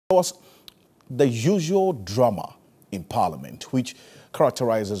Was the usual drama in Parliament, which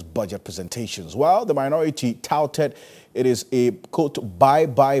characterizes budget presentations. While the minority touted it is a, quote,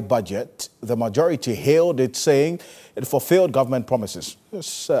 bye-bye budget, the majority hailed it, saying it fulfilled government promises.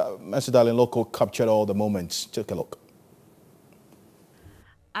 Yes, Mercy Darling Local captured all the moments. Take a look.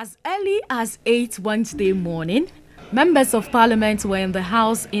 As early as 8 Wednesday morning, members of Parliament were in the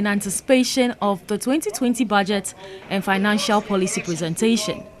House in anticipation of the 2020 budget and financial policy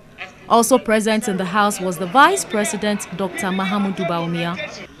presentation. Also present in the House was the Vice President, Dr. Mahamudu Bawumia.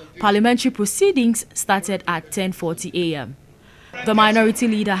 Parliamentary proceedings started at 10:40 a.m. The Minority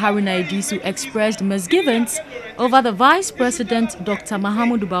Leader, Haruna Iddrisu, expressed misgivings over the Vice President, Dr.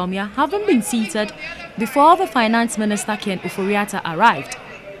 Mahamudu Bawumia, having been seated before the Finance Minister, Ken Ofori-Atta, arrived.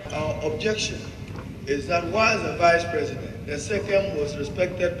 Our objection is that while the Vice President, the second most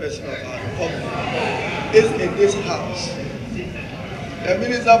respected person of our republic, is in this House, the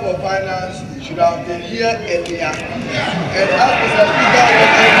Minister for Finance should have been here earlier. And as Mr.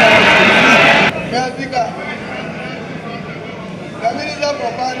 Speaker, the Minister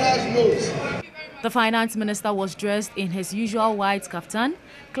for Finance knows. The Finance Minister was dressed in his usual white kaftan,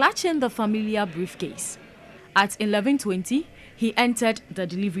 clutching the familiar briefcase. At 11:20, he entered the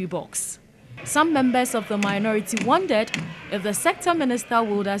delivery box. Some members of the minority wondered if the sector minister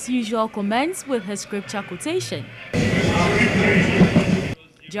would, as usual, commence with his scripture quotation.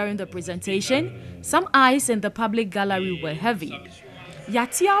 During the presentation, some eyes in the public gallery were heavy.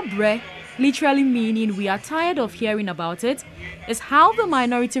 Yatia Bre, literally meaning we are tired of hearing about it, is how the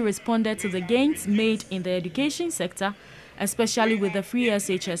minority responded to the gains made in the education sector, especially with the free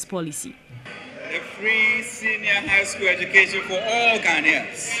SHS policy. The free senior high school education for all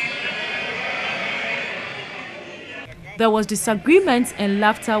Ghanaians. There was disagreement and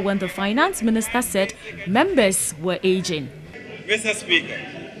laughter when the finance minister said members were aging. Mr. Speaker,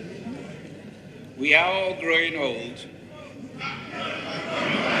 we are all growing old.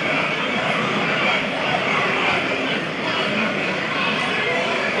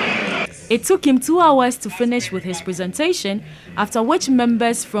 It took him 2 hours to finish with his presentation, after which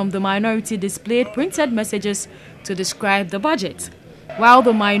members from the minority displayed printed messages to describe the budget. While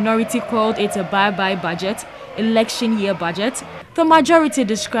the minority called it a bye-bye budget, election year budget, the majority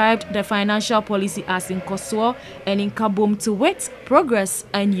described the financial policy as Nkosua and Nkabom, to wit, progress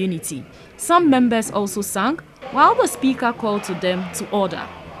and unity. Some members also sang, while the speaker called to them to order.